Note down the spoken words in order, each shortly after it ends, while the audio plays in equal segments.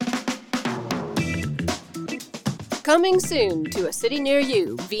Coming soon to a city near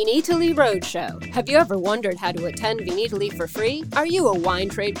you, Vinitaly Roadshow. Have you ever wondered how to attend Vinitaly for free? Are you a wine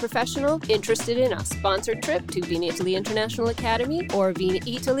trade professional interested in a sponsored trip to Vinitaly International Academy or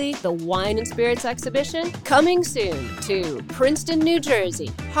Vinitaly, the Wine and Spirits Exhibition? Coming soon to Princeton, New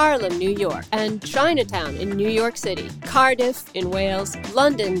Jersey, Harlem, New York, and Chinatown in New York City, Cardiff in Wales,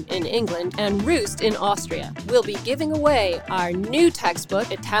 London in England, and Roost in Austria. We'll be giving away our new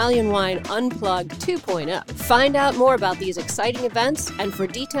textbook, Italian Wine Unplugged 2.0. Find out more about these exciting events, and for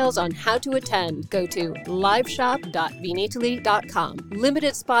details on how to attend, go to liveshop.vinitaly.com.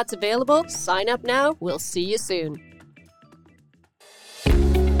 Limited spots available. Sign up now. We'll see you soon.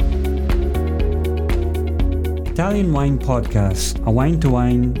 Italian Wine Podcast, a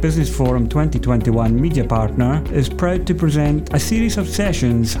Wine-to-Wine Business Forum 2021 media partner, is proud to present a series of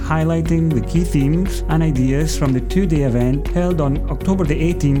sessions highlighting the key themes and ideas from the two-day event held on October the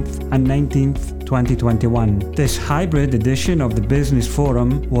 18th and 19th, 2021. This hybrid edition of the Business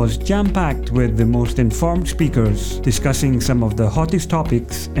Forum was jam-packed with the most informed speakers discussing some of the hottest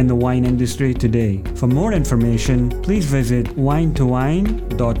topics in the wine industry today. For more information, please visit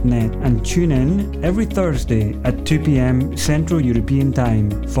winetowine.net and tune in every Thursday at 2 p.m. Central European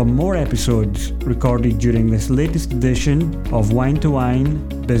Time for more episodes recorded during this latest edition of Wine to Wine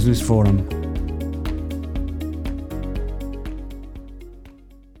Business Forum.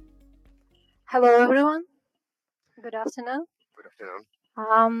 Hello, everyone. Good afternoon. Good afternoon.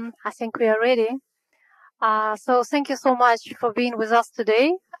 I think we are ready. So thank you so much for being with us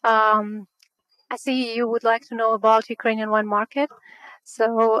today. I see you would like to know about Ukrainian wine market.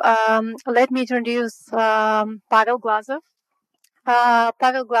 So let me introduce Pavel Glazov.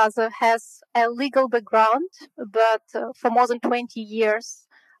 Pavel Glazov has a legal background, but for more than 20 years,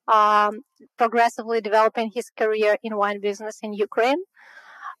 progressively developing his career in wine business in Ukraine.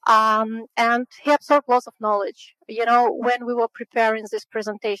 And he absorbed lots of knowledge. You know, when we were preparing this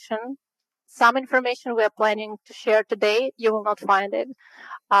presentation, some information we are planning to share today, you will not find it.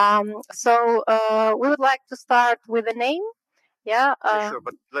 So we would like to start with a name. Yeah, sure.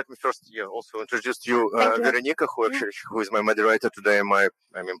 But let me first also introduce you, Veronika, who is my moderator today, my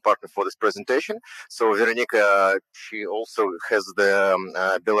partner for this presentation. So Veronika, she also has the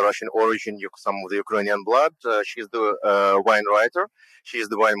Belarusian origin, some of the Ukrainian blood. She's the wine writer. She is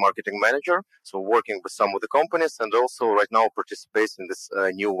the wine marketing manager. So working with some of the companies, and also right now participates in this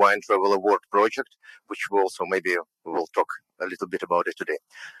new Wine Travel Award project, which we also maybe we will talk a little bit about it today.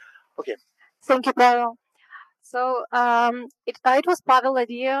 Okay. Thank you, Pavel. So it was Pavel's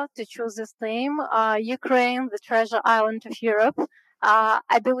idea to choose this name, Ukraine, the treasure island of Europe.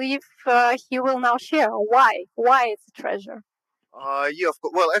 I believe he will now share why it's a treasure. Yeah, of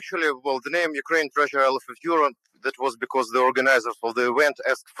course. Well, actually, the name Ukraine Treasure Island of Europe, that was because the organizers of the event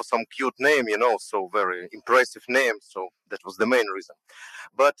asked for some cute name, so very impressive name. So that was the main reason.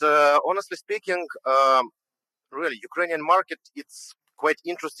 But honestly speaking, really, Ukrainian market, it's quite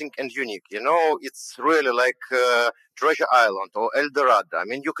interesting and unique. It's really like Treasure Island or El Dorado. I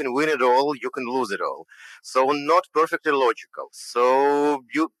mean, you can win it all, you can lose it all. So not perfectly logical. So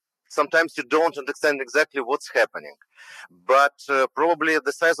sometimes you don't understand exactly what's happening. But probably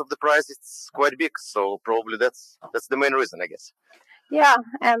the size of the prize is quite big. So probably that's the main reason, I guess. Yeah,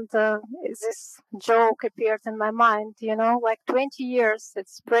 and this joke appeared in my mind, like 20 years,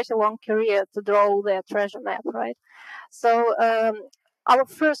 it's a pretty long career to draw their treasure map, right? So our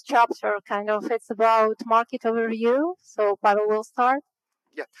first chapter, it's about market overview. So Pavel will start.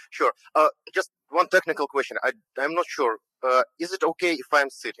 Yeah, sure. Just one technical question. I'm not sure. Is it okay if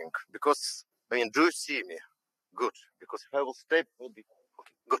I'm sitting? Because, do you see me? Good. Because if I will stay, it will be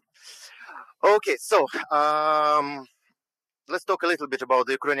okay. Good. Okay, so let's talk a little bit about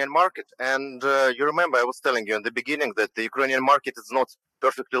the Ukrainian market. And you remember I was telling you in the beginning that the Ukrainian market is not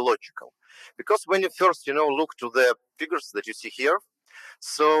perfectly logical. Because when you first, look to the figures that you see here,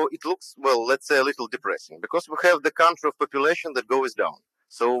 so it looks, let's say a little depressing. Because we have the country of population that goes down.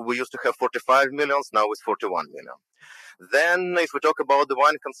 So we used to have 45 million, now it's 41 million. Then if we talk about the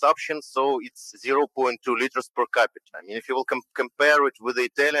wine consumption, so it's 0.2 liters per capita. I mean, if you will compare it with the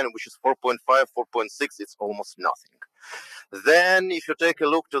Italian, which is 4.5, 4.6, it's almost nothing. Then if you take a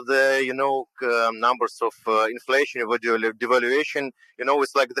look to the, numbers of inflation, devaluation,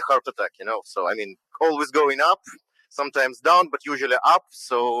 it's like the heart attack, So, always going up, sometimes down, but usually up.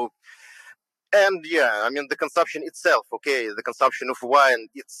 So, and the consumption itself, the consumption of wine,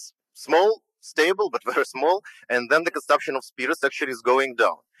 it's small, stable, but very small. And then the consumption of spirits actually is going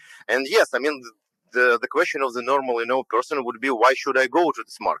down. And yes, the question of the normal, person would be, why should I go to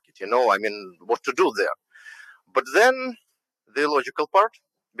this market? What to do there? But then the logical part,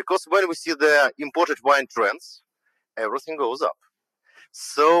 because when we see the imported wine trends, everything goes up.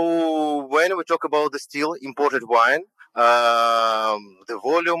 So when we talk about the still imported wine, the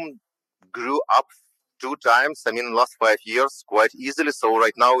volume grew up 2 times. I mean, in the last 5 years, quite easily. So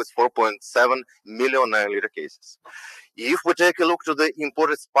right now it's 4.7 million 9-liter cases. If we take a look to the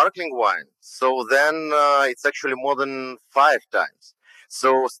imported sparkling wine, so then it's actually more than 5 times.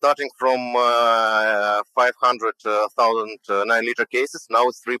 So starting from 500,000 9-liter cases, now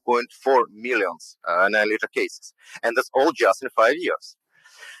it's 3.4 million 9-liter cases. And that's all just in 5 years.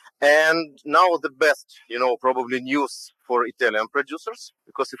 And now the best, probably news for Italian producers,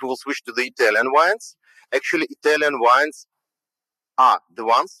 because if we will switch to the Italian wines, actually Italian wines are the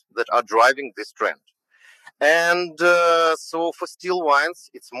ones that are driving this trend. And so for still wines,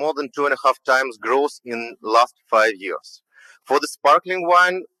 it's more than 2.5 times growth in last 5 years. For the sparkling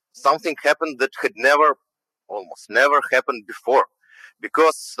wine, something happened that had almost never happened before,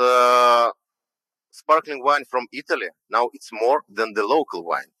 because sparkling wine from Italy, now it's more than the local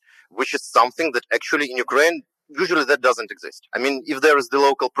wine, which is something that actually in Ukraine, usually that doesn't exist. I mean, if there is the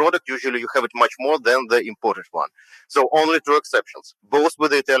local product, usually you have it much more than the imported one. So only 2 exceptions, both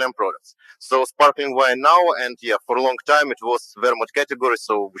with the Italian products. So sparkling wine now, and for a long time it was vermouth category,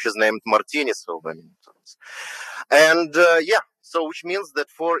 so which is named Martini. So and so which means that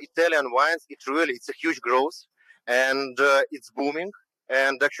for Italian wines, it's a huge growth, and it's booming,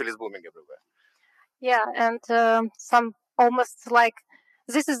 and actually it's booming everywhere. Yeah, and some almost like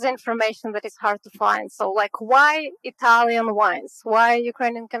this is the information that is hard to find. So, like, why Italian wines? Why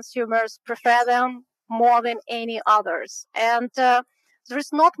Ukrainian consumers prefer them more than any others? And there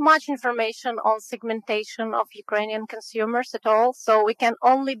is not much information on segmentation of Ukrainian consumers at all. So we can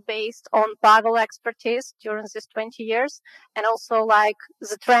only based on Pavel expertise during these 20 years. And also, like,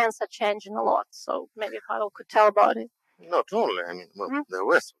 the trends are changing a lot. So maybe Pavel could tell about it. Not only, I mean, there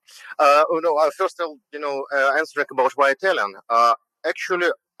was. First I'll, answering about why Italian.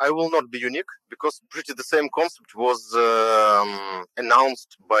 Actually, I will not be unique, because pretty the same concept was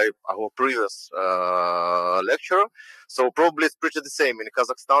announced by our previous lecturer. So probably it's pretty the same in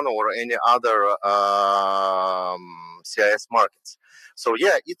Kazakhstan or any other CIS markets. So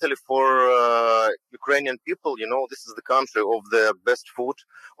Italy for Ukrainian people, this is the country of the best food,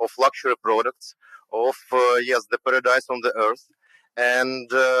 of luxury products, of the paradise on the earth.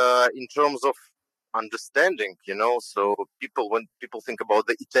 And in terms of understanding, so when people think about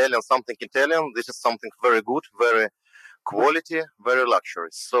the Italian, something Italian, this is something very good, very quality, very luxury.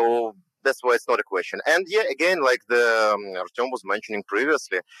 So that's why it's not a question. And again, like the Artem was mentioning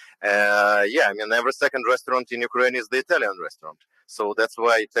previously, every second restaurant in Ukraine is the Italian restaurant. So that's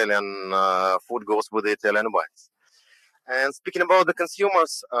why Italian food goes with the Italian wines. And speaking about the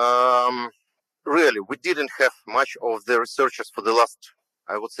consumers, really, we didn't have much of the researchers for the last,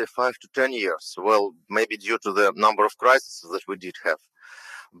 I would say, 5 to 10 years. Well, maybe due to the number of crises that we did have.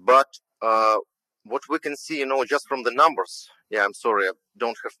 But what we can see, just from the numbers, I'm sorry, I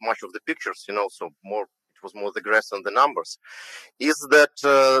don't have much of the pictures, so it was more the graphs and the numbers, is that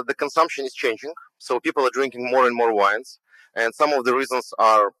the consumption is changing. So people are drinking more and more wines. And some of the reasons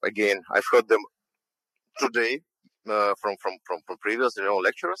are, again, I've heard them today, from previous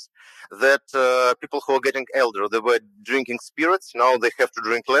lecturers, that people who are getting elder, they were drinking spirits, now they have to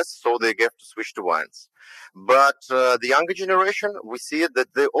drink less, so they have to switch to wines. But the younger generation, we see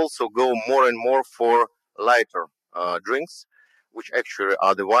that they also go more and more for lighter drinks, which actually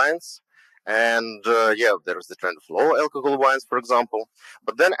are the wines. And there is the trend of low alcohol wines, for example.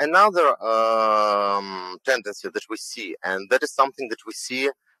 But then another tendency that we see, and that is something that we see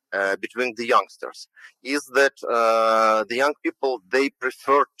between the youngsters, is that the young people, they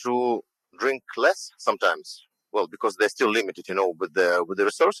prefer to drink less sometimes. Well, because they're still limited, with the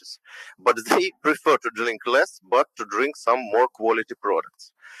resources. But they prefer to drink less, but to drink some more quality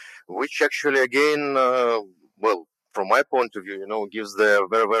products, which actually, again, from my point of view, gives the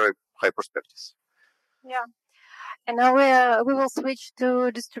very, very high perspectives. Yeah. And now we will switch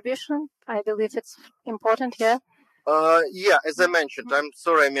to distribution. I believe it's important here. As I mentioned, I'm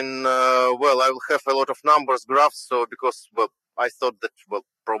sorry. I mean, I will have a lot of numbers, graphs. So because, I thought that,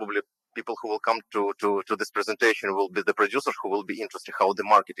 probably people who will come to this presentation will be the producers who will be interested how the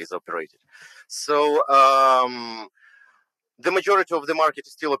market is operated. So, the majority of the market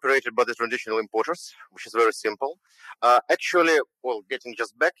is still operated by the traditional importers, which is very simple. Actually, getting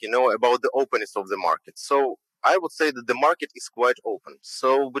just back, about the openness of the market. So I would say that the market is quite open.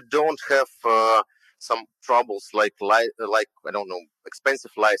 So we don't have some troubles like I don't know,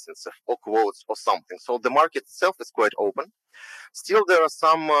 expensive licenses or quotes or something. So the market itself is quite open. Still, there are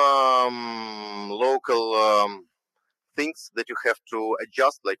some local things that you have to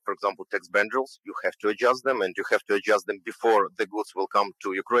adjust, like, for example, tax banderils, you have to adjust them, and you have to adjust them before the goods will come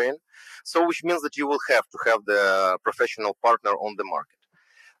to Ukraine. So, which means that you will have to have the professional partner on the market.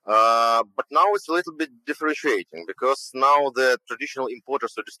 But now it's a little bit differentiating, because now the traditional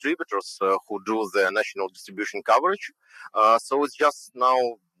importers or distributors who do the national distribution coverage, so it's just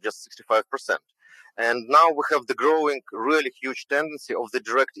 65%. And now we have the growing, really huge tendency of the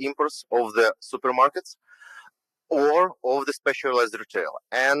direct imports of the supermarkets or of the specialized retail.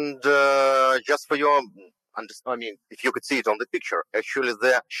 And just for your understanding, if you could see it on the picture, actually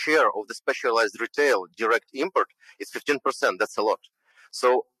the share of the specialized retail direct import is 15%. That's a lot.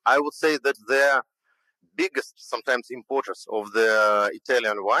 So I would say that the biggest sometimes importers of the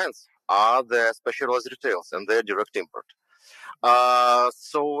Italian wines are the specialized retails and their direct import.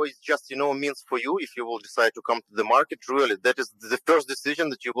 So it's just, means for you, if you will decide to come to the market, really, that is the first decision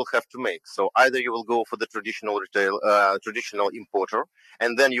that you will have to make. So either you will go for the traditional importer,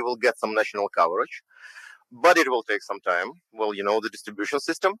 and then you will get some national coverage, but it will take some time. Well, the distribution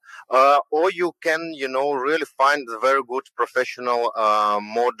system, or you can, really find a very good professional,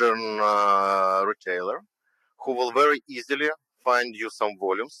 modern retailer who will very easily find you some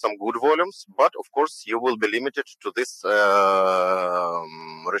volumes, some good volumes, but of course you will be limited to this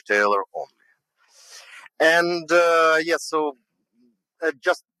retailer only. And so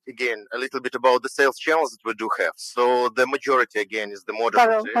just again a little bit about the sales channels that we do have. So the majority again is the modern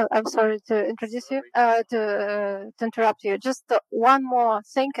retail. I'm sorry to introduce you, to interrupt you. Just one more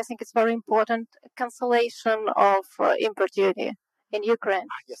thing. I think it's very important: cancellation of import duty in Ukraine.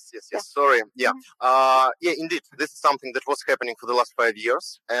 Yes. Sorry. Yeah. Indeed. This is something that was happening for the last 5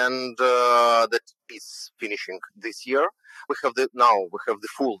 years, and that is finishing this year. We have the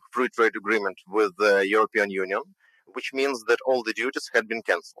full free trade agreement with the European Union, which means that all the duties had been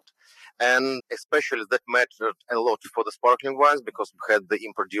cancelled. And especially that mattered a lot for the sparkling wines, because we had the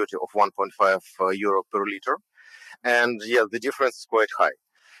import duty of 1.5 euro per liter. And the difference is quite high.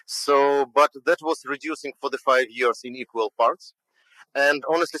 So, but that was reducing for the 5 years in equal parts. And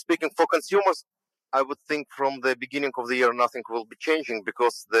honestly speaking, for consumers, I would think from the beginning of the year, nothing will be changing,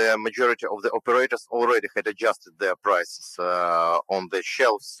 because the majority of the operators already had adjusted their prices on the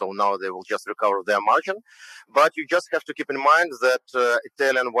shelves. So now they will just recover their margin. But you just have to keep in mind that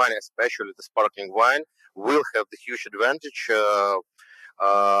Italian wine, especially the sparkling wine, will have the huge advantage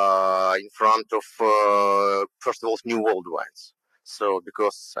in front of, first of all, New World wines. So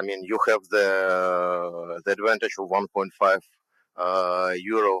because, you have the advantage of 1.5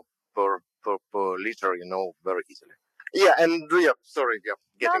 euro per liter, very easily.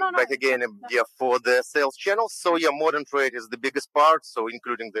 Back again, for the sales channels. So modern trade is the biggest part, so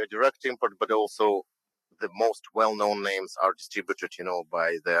including the direct import, but also the most well-known names are distributed,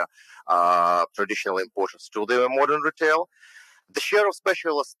 by the traditional importers to the modern retail. The share of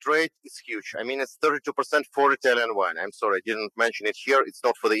specialist trade is huge. It's 32% for Italian wine. I'm sorry, I didn't mention it here. It's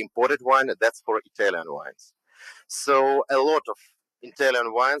not for the imported wine, that's for Italian wines. So a lot of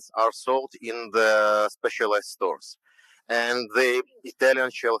Italian wines are sold in the specialized stores, and the Italian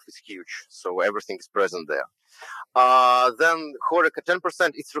shelf is huge, so everything is present there. Then HoReCa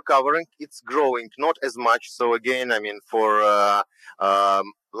 10%, it's recovering, it's growing, not as much. So again, for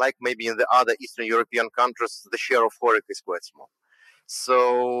like maybe in the other Eastern European countries, the share of HoReCa is quite small.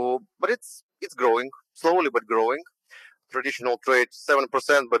 So, but it's growing, slowly but growing. Traditional trade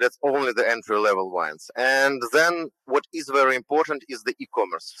 7%, but that's only the entry-level wines. And then what is very important is the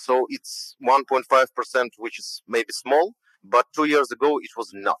e-commerce. So it's 1.5%, which is maybe small, but 2 years ago it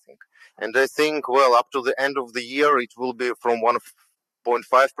was nothing. And I think, up to the end of the year, it will be from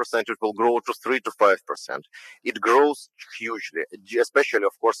 1.5%, it will grow to 3 to 5%. It grows hugely, especially,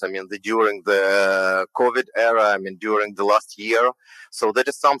 of course, during the COVID era, during the last year. So that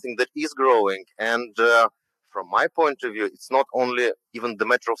is something that is growing. And from my point of view, it's not only even the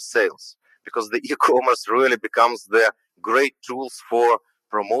matter of sales, because the e-commerce really becomes the great tools for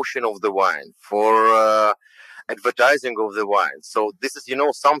promotion of the wine, for advertising of the wine. So this is,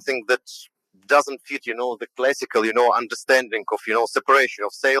 something that doesn't fit, the classical, understanding of, separation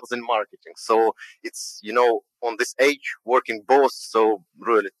of sales and marketing. So it's, on this age, working both, so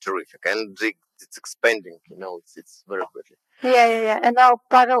really terrific. And it's expanding, it's very quickly. Yeah. And now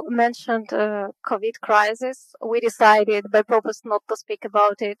Pavel mentioned COVID crisis. We decided by purpose not to speak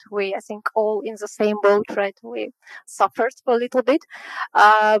about it. We, I think, all in the same boat, right? We suffered for a little bit.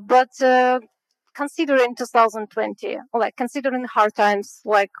 But considering 2020, considering hard times,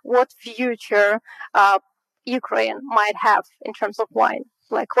 what future Ukraine might have in terms of wine?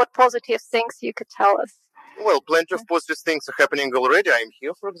 What positive things you could tell us? Well, plenty of positive things are happening already. I'm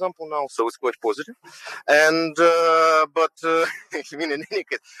here, for example, now, so it's quite positive. And but I mean, in any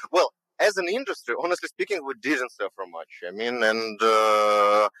case, well, as an industry, honestly speaking, we didn't suffer much. I mean, and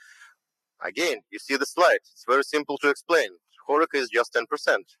again, you see the slide. It's very simple to explain. Horeca is just 10%.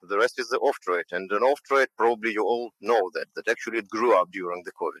 The rest is the off-trade. And an off-trade, probably you all know that actually it grew up during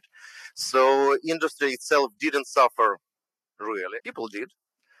the COVID. So industry itself didn't suffer really. People did.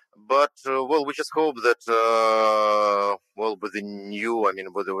 But well, we just hope that well, with the new, I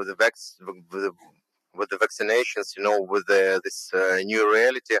mean, with the vaccinations, with this new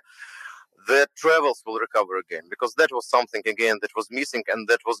reality, the travels will recover again, because that was something again that was missing, and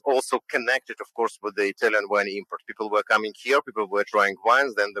that was also connected, of course, with the Italian wine import. People were coming here, people were trying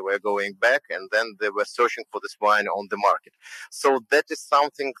wines, then they were going back, and then they were searching for this wine on the market. So that is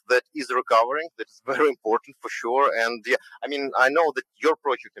something that is recovering. That is very important for sure. And yeah, I mean, I know that your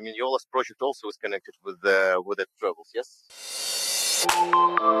project, I mean, Yola's project also is connected with the travels. Yes.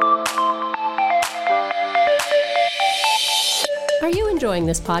 Are you enjoying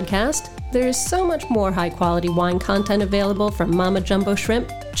this podcast? There is so much more high-quality wine content available from Mama Jumbo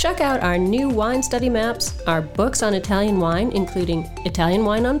Shrimp. Check out our new wine study maps, our books on Italian wine, including Italian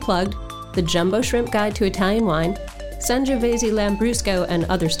Wine Unplugged, The Jumbo Shrimp Guide to Italian Wine, Sangiovese Lambrusco and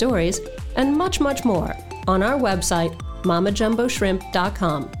Other Stories, and much, much more on our website,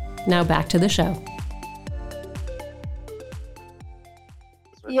 mamajumboshrimp.com. Now back to the show.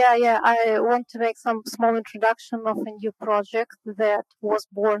 Yeah. I want to make some small introduction of a new project that was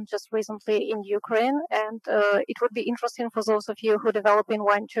born just recently in Ukraine, and it would be interesting for those of you who develop in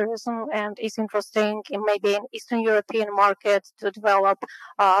wine tourism, and is interesting in maybe an Eastern European market to develop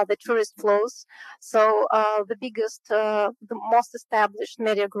the tourist flows. So the biggest, the most established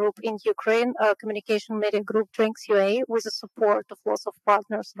media group in Ukraine, communication media group Drinks UA, with the support of lots of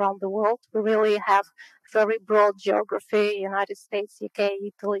partners around the world. We really have very broad geography: United States, UK,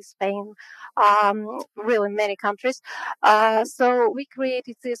 Italy, Spain, really many countries. So we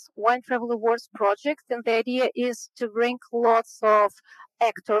created this Wine Travel Awards project, and the idea is to bring lots of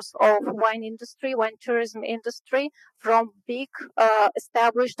actors of wine industry, wine tourism industry, from big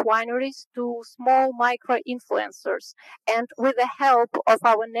established wineries to small micro influencers. And with the help of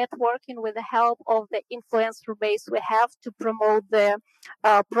our networking, with the help of the influencer base we have, to promote the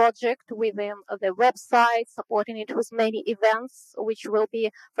project within the website, supporting it with many events, which will be,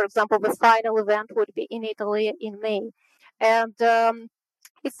 for example, the final event would be in Italy in May. And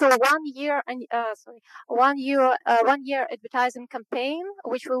it's a 1 year and 1 year advertising campaign,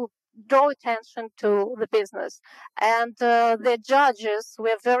 which will draw attention to the business. And the judges,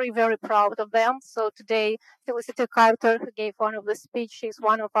 we're very, very proud of them. So today, Felicity Carter, who gave one of the speech, she's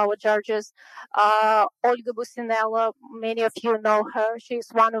one of our judges. Olga Businella, many of you know her. She's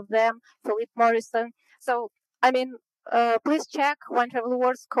one of them. Philip Morrison. So, I mean, please check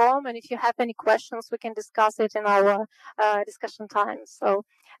winetravelawards.com, and if you have any questions, we can discuss it in our discussion time. So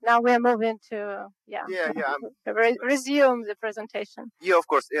now we're moving to resume the presentation. Yeah, of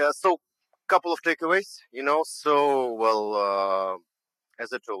course. So couple of takeaways. So well,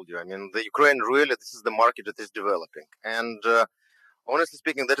 as I told you, I mean, the Ukraine really, this is the market that is developing, and honestly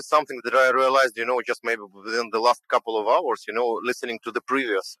speaking, that is something that I realized, just maybe within the last couple of hours, listening to the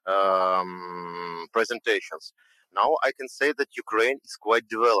previous presentations. Now I can say that Ukraine is quite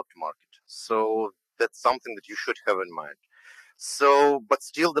developed market. So that's something that you should have in mind. So, but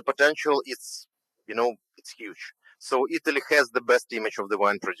still the potential is, it's huge. So Italy has the best image of the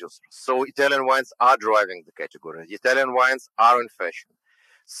wine producer. So Italian wines are driving the category. Italian wines are in fashion.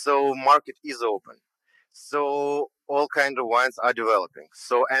 So market is open. So all kind of wines are developing.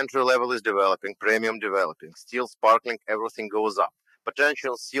 So entry level is developing, premium developing, still sparkling, everything goes up.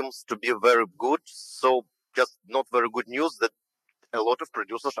 Potential seems to be very good. So just not very good news that a lot of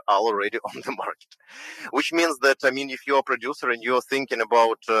producers are already on the market, which means that, I mean, if you're a producer and you're thinking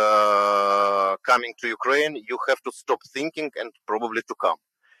about coming to Ukraine, you have to stop thinking and probably to come,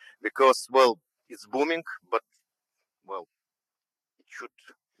 because, well, it's booming, but, well, it should,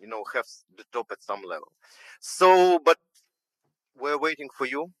 have the top at some level. So, but we're waiting for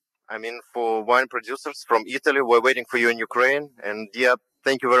you. I mean, for wine producers from Italy, we're waiting for you in Ukraine. And yeah,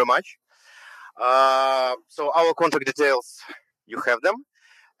 thank you very much. So our contact details, you have them.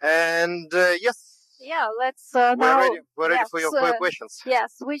 And yes. Yeah, let's we're now. Ready for your questions. Yeah,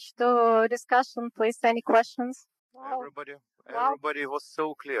 switch to discussion, please. Any questions? Wow. Everybody was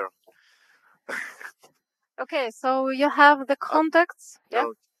so clear. Okay, so you have the contacts. Yeah.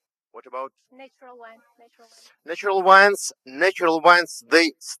 What about natural wine? Natural wines,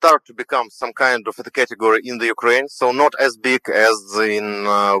 they start to become some kind of a category in the Ukraine, so not as big as in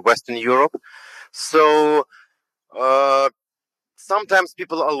Western Europe. So sometimes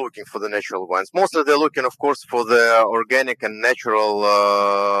people are looking for the natural wines. Mostly they're looking, of course, for the organic and natural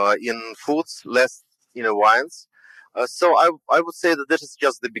in foods, less in wines. So I would say that this is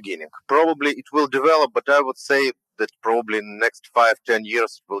just the beginning. Probably it will develop, but I would say that probably in the next 5-10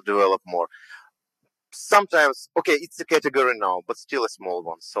 years it will develop more. Sometimes, okay, it's a category now, but still a small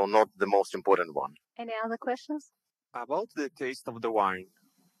one, so not the most important one. Any other questions? About the taste of the wine,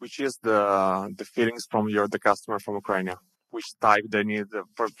 which is the feelings from the customer from Ukraine, which type they need.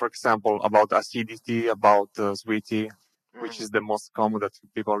 For example, about acidity, about sweety, which is the most common that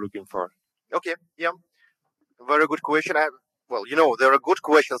people are looking for. Okay, yeah, very good question. Well, there are good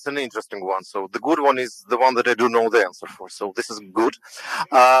questions and interesting ones. So the good one is the one that I do know the answer for. So this is good.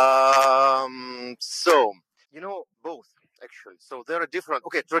 So both actually. So there are different.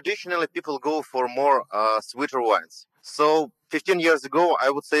 Okay, traditionally people go for more sweeter wines. So 15 years ago, I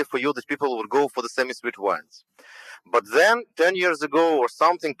would say for you that people would go for the semi-sweet wines. But then 10 years ago or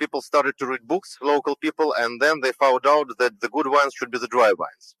something, people started to read books, local people, and then they found out that the good wines should be the dry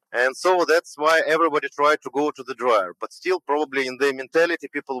wines. And so that's why everybody tried to go to the drier. But still, probably in their mentality,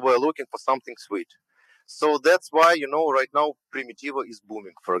 people were looking for something sweet. So that's why, right now, Primitivo is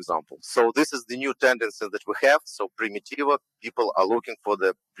booming, for example. So this is the new tendency that we have. So Primitivo, people are looking for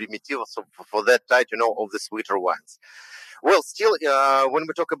the Primitivo, so for that type, of the sweeter wines. Well, still, when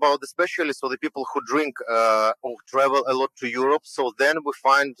we talk about especially so the people who drink or travel a lot to Europe, so then we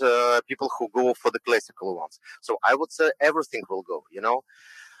find people who go for the classical ones. So I would say everything will go,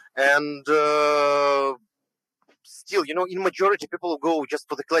 and still, in majority people go just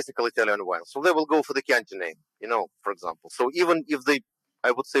for the classical Italian wine. So they will go for the Chianti name, for example. So even if they, I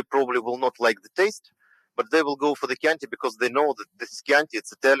would say, probably will not like the taste, but they will go for the Chianti because they know that this is Chianti,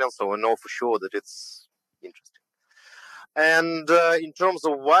 it's Italian, so I know for sure that it's interesting. And in terms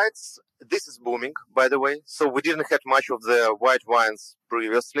of whites, this is booming, by the way. So we didn't have much of the white wines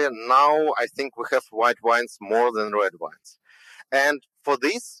previously. Now I think we have white wines more than red wines. And for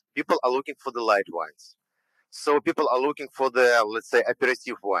this, people are looking for the light wines. So people are looking for the, let's say,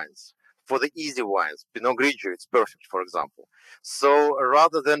 aperitif wines, for the easy wines. Pinot Grigio, it's perfect, for example. So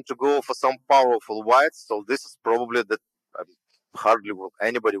rather than to go for some powerful whites, so this is probably the hardly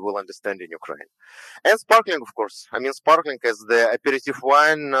anybody will understand in Ukraine. And sparkling, of course. I mean, sparkling as the aperitif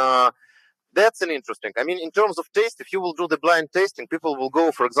wine, that's an interesting. I mean, in terms of taste, if you will do the blind tasting, people will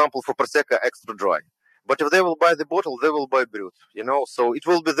go, for example, for Prosecco extra dry. But if they will buy the bottle, they will buy brut, So it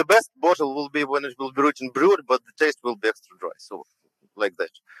will be the best bottle will be when it will be written brut, but the taste will be extra dry. So like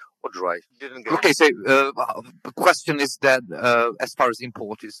that. Or dry. Okay, so the question is that as far as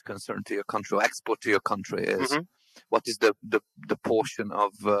import is concerned to your country, or export to your country is, what is the portion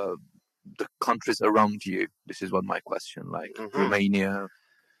of the countries around you? This is what my question, like Romania.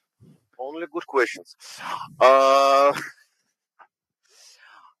 Only good questions.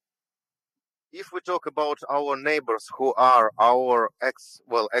 If we talk about our neighbors who are our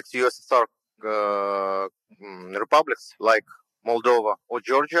ex-USSR republics like Moldova or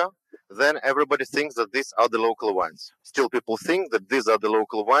Georgia, then everybody thinks that these are the local wines. Still, people think that these are the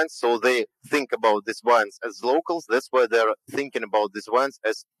local wines, so they think about these wines as locals. That's why they're thinking about these wines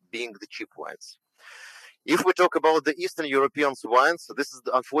as being the cheap wines. If we talk about the Eastern European wines,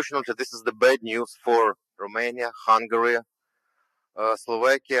 unfortunately, this is the bad news for Romania, Hungary,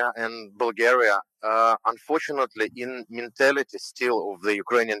 Slovakia and Bulgaria. Unfortunately, in mentality still of the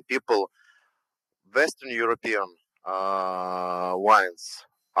Ukrainian people, Western European wines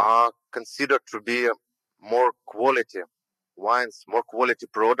are considered to be more quality wines, more quality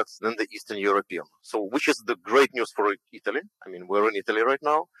products than the Eastern European. So, which is the great news for Italy. I mean, we're in Italy right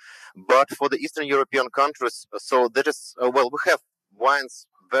now. But for the Eastern European countries, so that is, we have wines,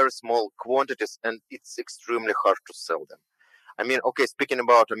 very small quantities, and it's extremely hard to sell them. I mean, okay, speaking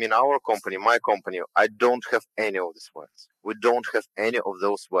about, our company, my company, I don't have any of these wines. We don't have any of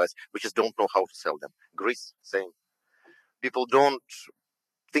those wines. We just don't know how to sell them. Greece, same. People don't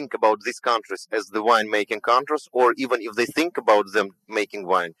think about these countries as the wine-making countries, or even if they think about them making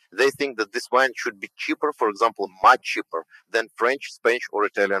wine, they think that this wine should be cheaper, for example, much cheaper than French, Spanish, or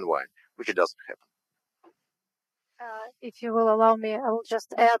Italian wine, which it doesn't happen. If you will allow me, I will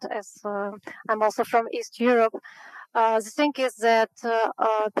just add, as I'm also from East Europe, the thing is that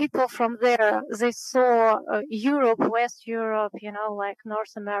people from there, they saw Europe, West Europe, like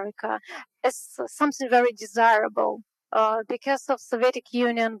North America, as something very desirable because of Soviet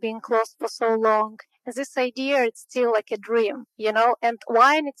Union being closed for so long And this idea, it's still like a dream, and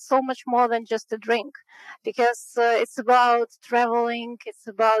wine, it's so much more than just a drink, because it's about traveling, it's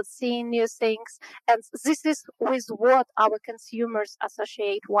about seeing new things. And this is with what our consumers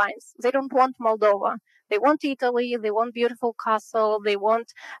associate wines. They don't want Moldova. They want Italy, they want beautiful castle, they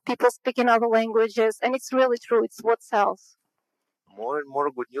want people speaking other languages. And it's really true. It's what sells. More and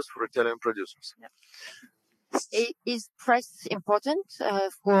more good news for Italian producers. Is press important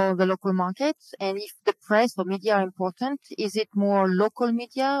for the local market? And if the press or media are important, is it more local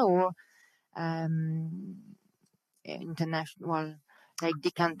media or international, like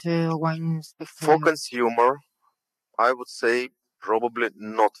Decanter, Wine Spectator? For consumer, I would say probably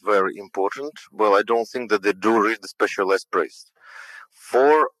not very important. Well, I don't think that they do read the specialized press.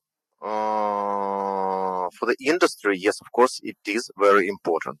 For the industry, yes, of course, it is very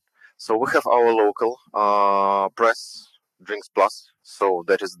important. So we have our local press, Drinks Plus. So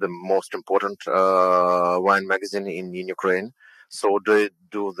that is the most important wine magazine in Ukraine. So they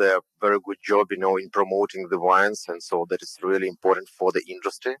do their very good job, in promoting the wines, and so that is really important for the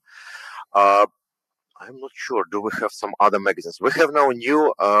industry. I'm not sure. Do we have some other magazines? We have now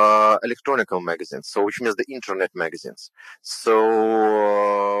new electronic magazines, so which means the internet magazines.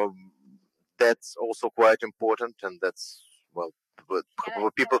 So that's also quite important, and that's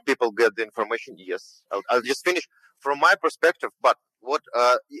people get the information. Yes, I'll just finish from my perspective. But what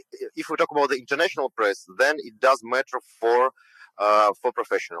if we talk about the international press? Then it does matter for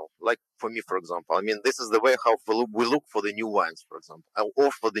professional, like for me, for example. I mean, this is the way how we look for the new wines, for example,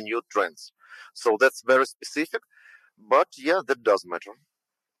 or for the new trends. So that's very specific, but yeah, that does matter.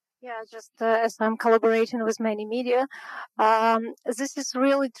 Yeah, just as I'm collaborating with many media, this is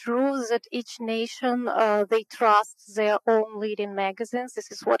really true that each nation, they trust their own leading magazines.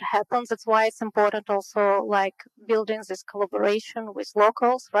 This is what happens. That's why it's important also, like, building this collaboration with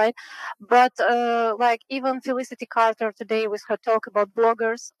locals, right? But like even Felicity Carter today with her talk about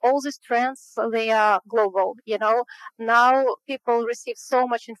bloggers, all these trends, they are global, Now people receive so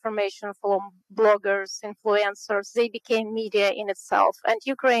much information from bloggers, influencers. They became media in itself. And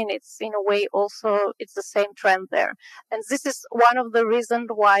Ukraine, it's in a way also, it's the same trend there. And this is one of the reasons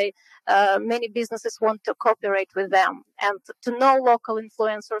why many businesses want to cooperate with them. And to know local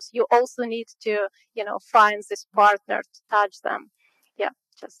influencers, you also need to, find this partner to touch them. Yeah,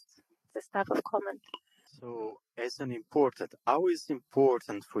 just this type of comment. So, as an importer, how is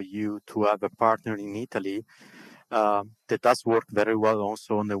important for you to have a partner in Italy that does work very well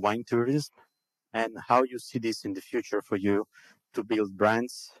also on the wine tourism, and how you see this in the future for you to build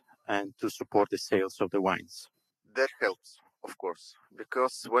brands and to support the sales of the wines? That helps, of course,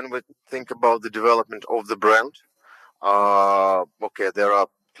 because when we think about the development of the brand, okay, there are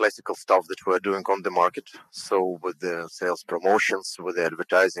classical stuff that we're doing on the market, so with the sales promotions, with the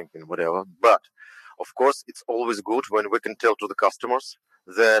advertising and whatever. But of course, it's always good when we can tell to the customers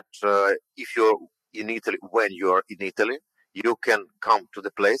that if you're in Italy, when you are in Italy, you can come to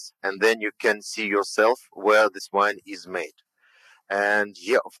the place and then you can see yourself where this wine is made. And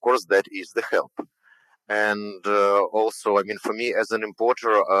yeah, of course, that is the help. And also, I mean, for me as an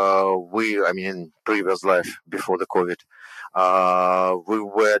importer, in previous life before the COVID, we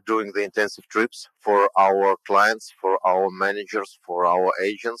were doing the intensive trips for our clients, for our managers, for our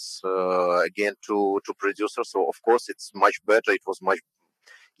agents, again, to producers. So, of course, it's much better. It was much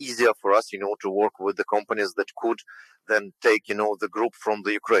easier for us, to work with the companies that could then take, the group from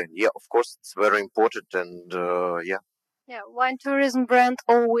the Ukraine. Yeah, of course, it's very important. And yeah. Yeah, wine tourism brand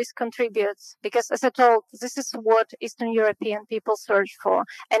always contributes because, as I told, this is what Eastern European people search for.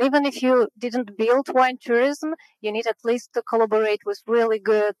 And even if you didn't build wine tourism, you need at least to collaborate with really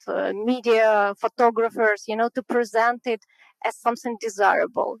good media photographers, to present it as something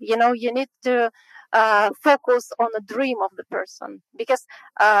desirable. You need to focus on the dream of the person because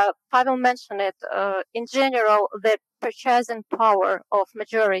Pavel mentioned it. In general, the purchasing power of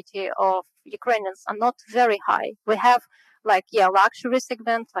majority of Ukrainians are not very high. We have luxury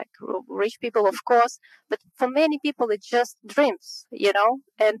segment, like rich people, of course, but for many people, it's just dreams,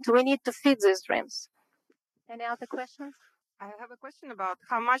 and we need to feed these dreams. Any other questions? I have a question about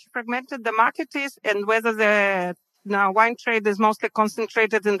how much fragmented the market is and whether the wine trade is mostly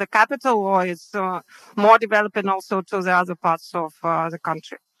concentrated in the capital or it's more developing also to the other parts of the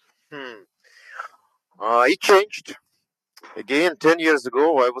country. It changed. Again, 10 years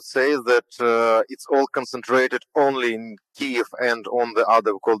ago, I would say that it's all concentrated only in Kiev and on the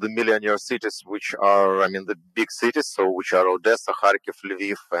other, we call the millionaire cities, which are, the big cities, so which are Odessa, Kharkiv,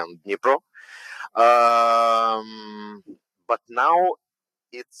 Lviv, and Dnipro. But now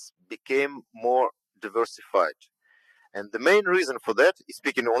it's became more diversified. And the main reason for that,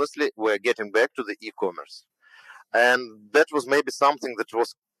 speaking honestly, we're getting back to the e-commerce. And that was maybe something that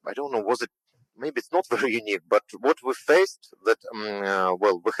was, I don't know, was it, maybe it's not very unique, but what we faced that,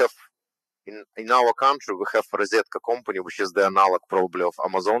 we have, in our country, we have Rosetka company, which is the analog probably of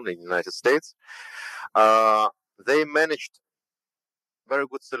Amazon in the United States. They managed very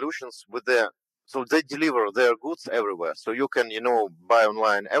good solutions with so they deliver their goods everywhere. So you can, buy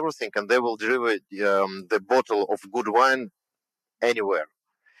online everything, and they will deliver the bottle of good wine anywhere.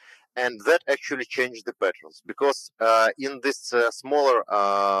 And that actually changed the patterns, because in these smaller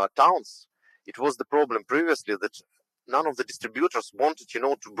towns, it was the problem previously that none of the distributors wanted,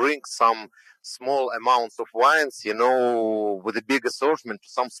 to bring some small amounts of wines, with a big assortment to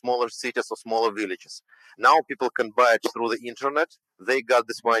some smaller cities or smaller villages. Now people can buy it through the internet. They got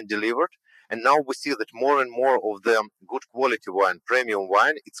this wine delivered. And now we see that more and more of the good quality wine, premium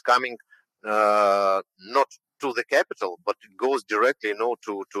wine, it's coming not to the capital, but it goes directly,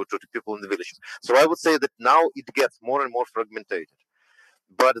 to people in the villages. So I would say that now it gets more and more fragmented.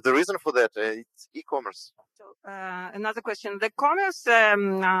 But the reason for that, it's e-commerce. So, another question. The commerce,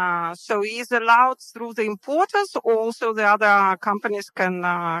 so is allowed through the importers, or also the other companies can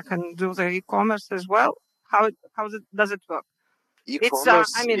do the e-commerce as well? How does it work?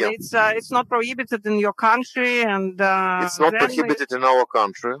 E-commerce, it's not prohibited in your country, and it's not prohibited in our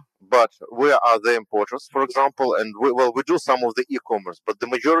country, but we are the importers, for example, and we do some of the e-commerce, but the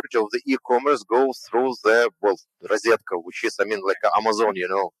majority of the e-commerce goes through the Rosetka, which is like Amazon,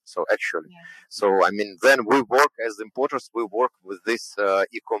 So actually, then we work as importers. We work with these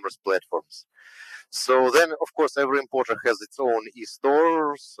e-commerce platforms. So then, of course, every importer has its own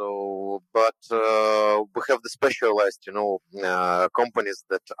e-store. But we have the specialized, companies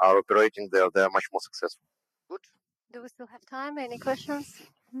that are operating there. They are much more successful. Good. Do we still have time? Any questions?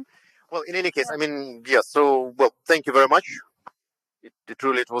 Well, in any case, So, thank you very much.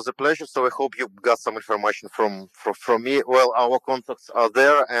 It was a pleasure. So I hope you got some information from me. Well, our contacts are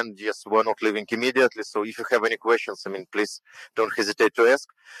there, and yes, we're not leaving immediately. So if you have any questions, please don't hesitate to ask.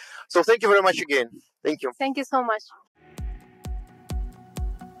 So thank you very much again. Thank you. Thank you so much.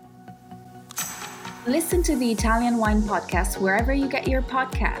 Listen to the Italian Wine Podcast wherever you get your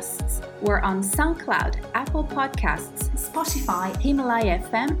podcasts. We're on SoundCloud, Apple Podcasts, Spotify, Himalaya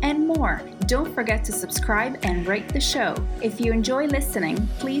FM, and more. Don't forget to subscribe and rate the show. If you enjoy listening,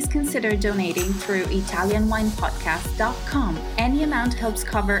 please consider donating through ItalianWinePodcast.com. Any amount helps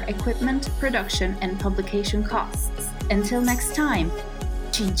cover equipment, production, and publication costs. Until next time,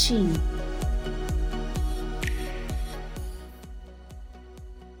 Cin Cin.